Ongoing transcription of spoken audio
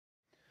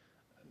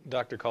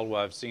Dr. Caldwell,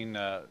 I've seen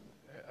a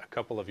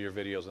couple of your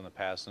videos in the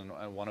past, and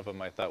one of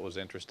them I thought was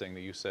interesting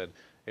that you said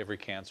every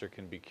cancer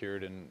can be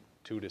cured in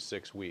 2 to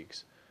 6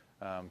 weeks.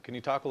 Can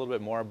you talk a little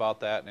bit more about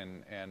that,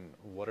 and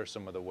what are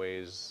some of the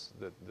ways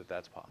that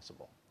that's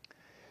possible?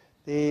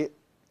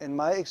 In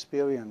my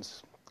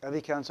experience,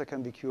 every cancer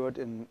can be cured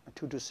in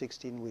 2 to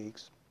 16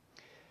 weeks.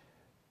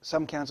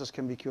 Some cancers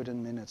can be cured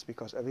in minutes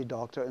because every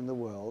doctor in the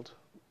world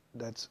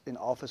that's in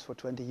office for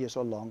 20 years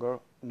or longer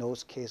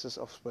knows cases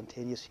of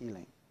spontaneous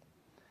healing.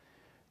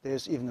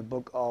 There's even a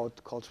book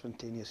out called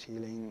Spontaneous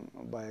Healing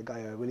by a guy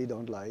I really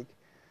don't like,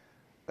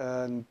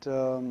 and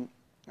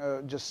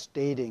just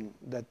stating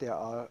that there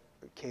are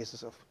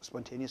cases of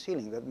spontaneous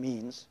healing. That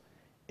means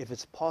if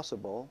it's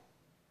possible,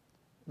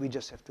 we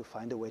just have to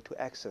find a way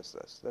to access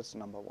this. That's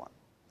number one.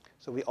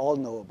 So we all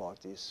know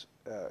about these.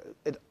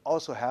 It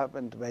also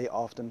happened very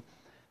often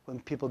when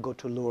people go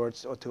to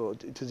Lourdes or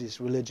to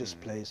these religious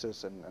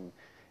places, and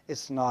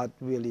it's not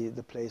really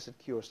the place that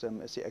cures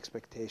them, it's the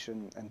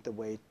expectation and the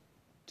way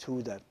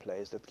to that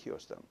place that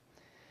cures them.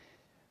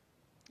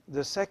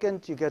 The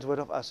second, you get rid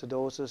of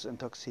acidosis and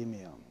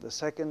toxemia. The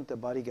second, the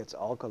body gets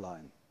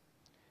alkaline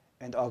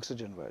and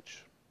oxygen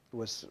rich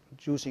with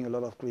juicing a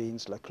lot of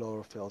greens like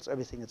chlorophylls.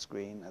 Everything that's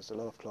green has a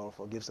lot of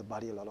chlorophyll, gives the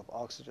body a lot of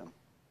oxygen.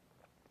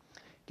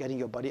 Getting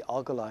your body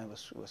alkaline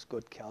with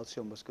good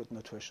calcium, with good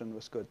nutrition,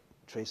 with good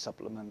trace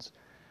supplements,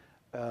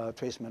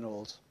 trace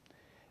minerals,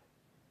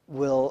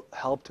 will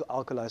help to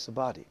alkalize the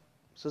body.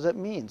 So that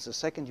means the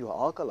second you are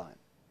alkaline,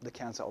 the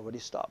cancer already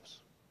stops.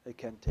 It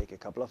can take a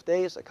couple of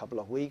days, a couple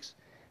of weeks,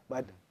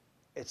 but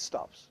it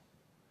stops.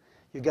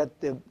 You get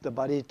the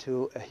body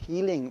to a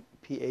healing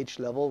pH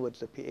level, which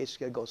the pH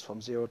scale goes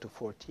from 0 to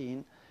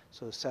 14,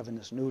 so 7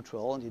 is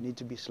neutral, and you need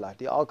to be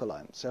slightly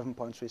alkaline.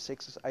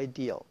 7.36 is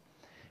ideal.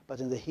 But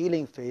in the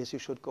healing phase, you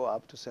should go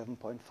up to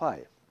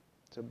 7.5.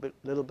 It's a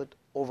little bit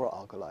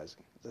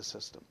over-alkalizing the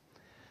system.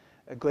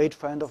 A great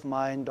friend of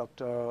mine,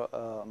 Dr.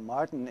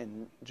 Martin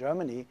in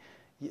Germany,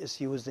 is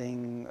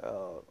using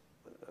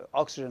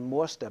oxygen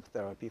more step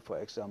therapy, for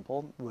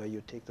example, where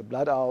you take the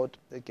blood out,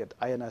 get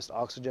ionized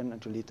oxygen,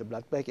 and you lead the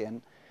blood back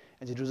in.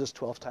 And you do this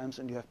 12 times,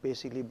 and you have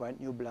basically brand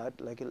new blood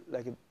like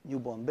a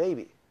newborn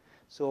baby.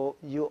 So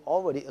you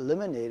already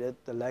eliminated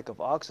the lack of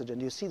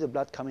oxygen. You see the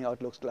blood coming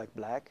out looks like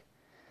black.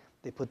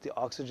 They put the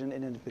oxygen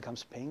in and it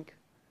becomes pink.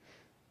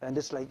 And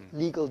it's like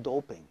legal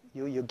doping.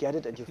 You get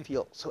it and you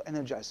feel so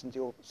energized and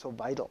you're so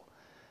vital.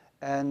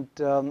 And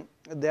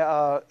there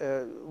are,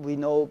 we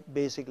know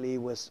basically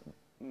with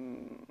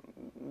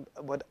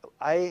what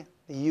I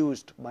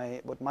used,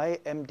 what my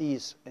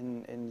MDs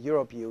in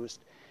Europe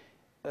used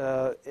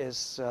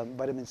is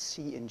vitamin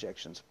C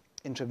injections,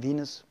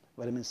 intravenous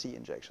vitamin C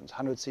injections,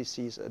 100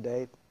 cc's a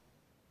day.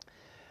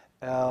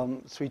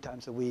 3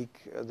 times a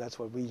week, that's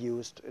what we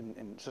used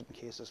in certain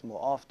cases more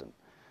often.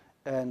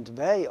 And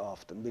very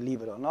often,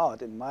 believe it or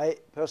not, in my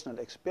personal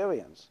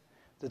experience,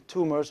 the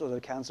tumors or the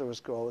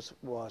cancerous growth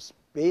was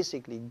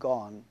basically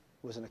gone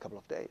within a couple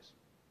of days.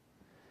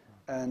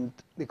 And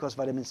because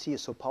vitamin C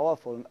is so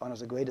powerful and one of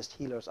the greatest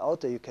healers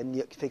out there, you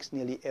can fix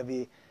nearly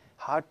every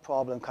heart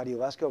problem,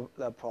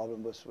 cardiovascular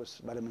problem with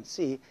vitamin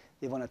C.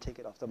 They want to take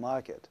it off the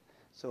market.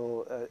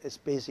 So it's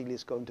basically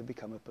going to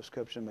become a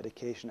prescription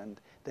medication,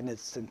 and then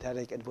it's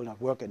synthetic and will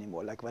not work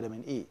anymore, like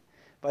vitamin E.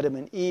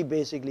 Vitamin E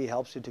basically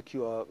helps you to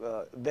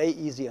cure very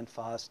easy and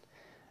fast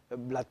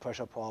blood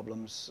pressure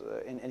problems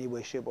in any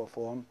way, shape, or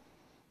form.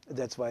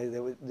 That's why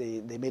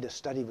they made a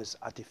study with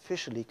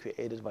artificially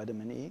created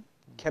vitamin E,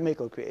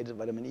 chemical created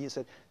vitamin E.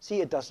 Said,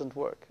 see, it doesn't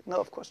work. No,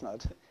 of course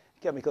not.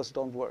 Chemicals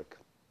don't work.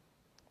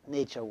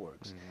 Nature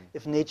works.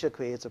 If nature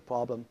creates a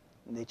problem,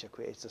 nature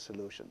creates a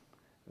solution.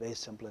 Very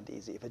simple and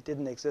easy. If it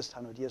didn't exist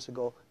 100 years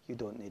ago, you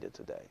don't need it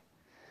today.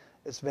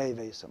 It's very,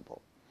 very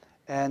simple.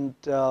 And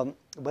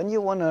when you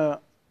want to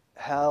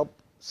help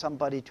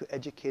somebody to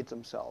educate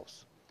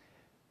themselves,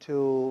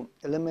 to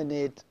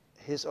eliminate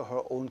his or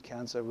her own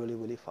cancer really,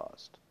 really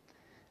fast,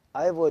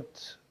 I would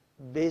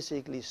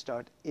basically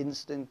start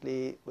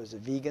instantly with a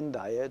vegan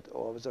diet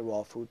or with a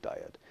raw food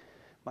diet.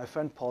 My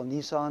friend Paul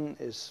Nissan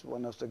is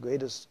one of the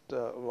greatest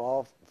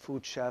raw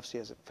food chefs. He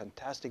has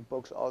fantastic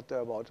books out there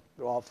about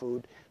raw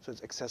food, so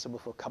it's accessible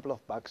for a couple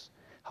of bucks,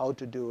 how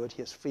to do it.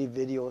 He has free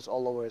videos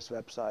all over his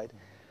website.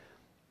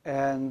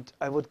 And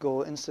I would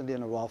go instantly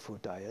on a raw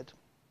food diet.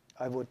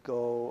 I would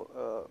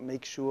go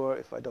make sure,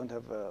 if I don't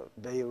have a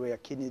very rare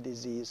kidney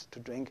disease, to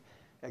drink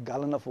a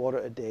gallon of water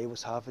a day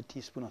with half a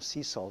teaspoon of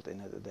sea salt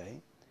in it a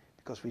day,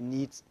 because we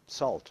need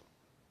salt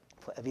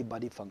for every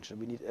body function.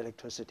 We need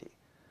electricity.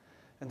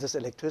 And this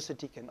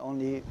electricity can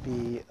only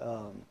be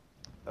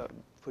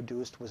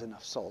produced with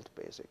enough salt,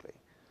 basically.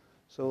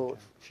 So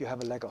if you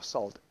have a lack of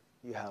salt,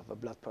 you have a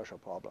blood pressure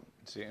problem.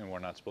 See, and we're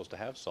not supposed to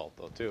have salt,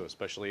 though, too,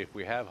 especially if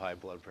we have high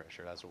blood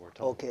pressure. That's what we're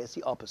told. Okay, it's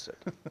the opposite.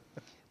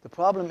 The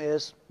problem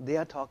is they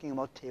are talking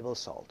about table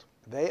salt.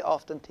 Very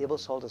often, table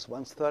salt is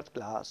 1/3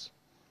 glass,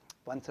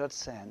 1/3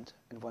 sand,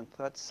 and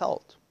 1/3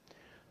 salt.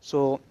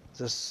 So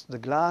the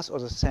glass or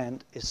the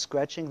sand is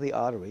scratching the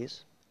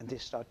arteries, and they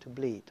start to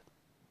bleed.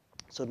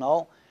 So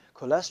now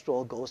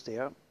cholesterol goes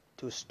there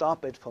to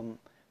stop it from,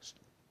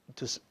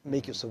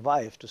 make you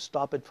survive, to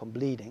stop it from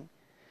bleeding,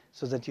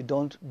 so that you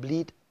don't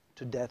bleed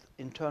to death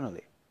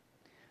internally.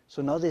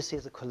 So now they say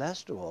the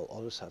cholesterol all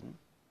of a sudden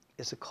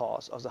is a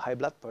cause of the high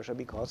blood pressure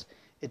because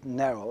it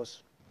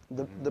narrows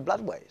the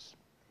blood ways.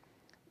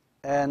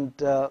 And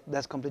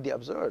that's completely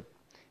absurd,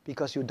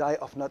 because you die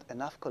of not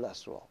enough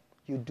cholesterol.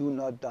 You do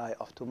not die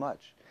of too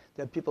much.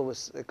 There are people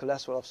with a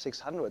cholesterol of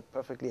 600,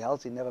 perfectly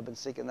healthy, never been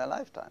sick in their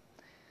lifetime.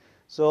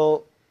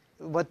 So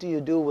what do you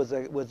do with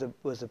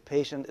a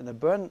patient in a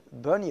burn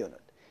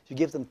unit? You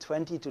give them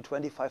 20 to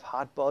 25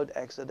 hard-boiled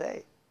eggs a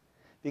day,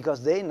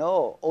 because they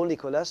know only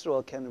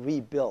cholesterol can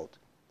rebuild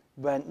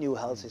brand new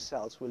healthy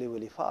cells really,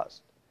 really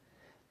fast.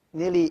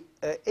 Nearly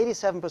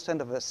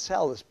 87% of a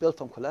cell is built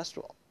from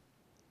cholesterol.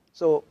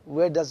 So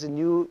where does the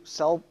new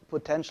cell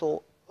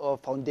potential or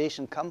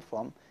foundation come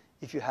from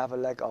if you have a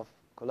lack of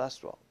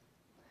cholesterol?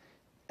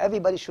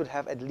 Everybody should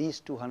have at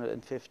least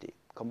 250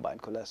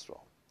 combined cholesterol.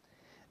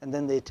 And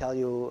then they tell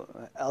you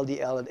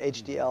LDL and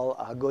HDL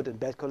are good and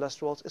bad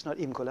cholesterols. It's not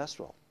even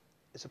cholesterol.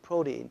 It's a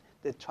protein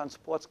that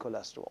transports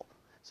cholesterol.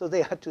 So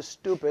they are too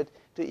stupid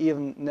to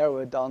even narrow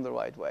it down the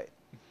right way.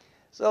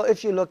 So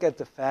if you look at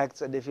the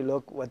facts, and if you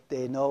look what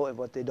they know and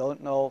what they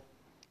don't know,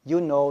 you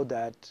know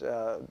that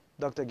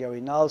Dr.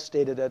 Gary Null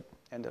stated it,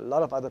 and a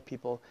lot of other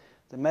people.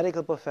 The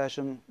medical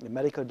profession, the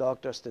medical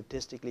doctor,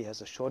 statistically has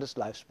the shortest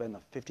lifespan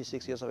of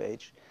 56 years of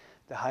age,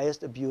 the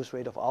highest abuse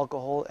rate of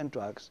alcohol and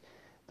drugs,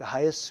 the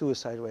highest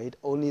suicide rate.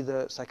 Only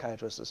the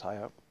psychiatrist is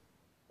higher.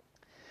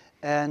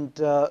 And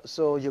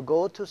so you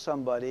go to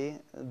somebody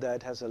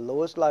that has the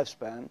lowest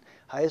lifespan,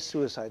 highest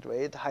suicide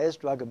rate,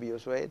 highest drug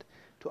abuse rate,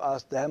 to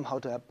ask them how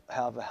to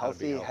have a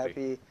healthy,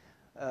 happy,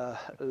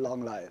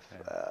 long life.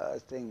 Yeah. I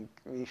think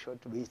we should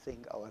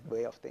rethink our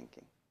way of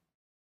thinking.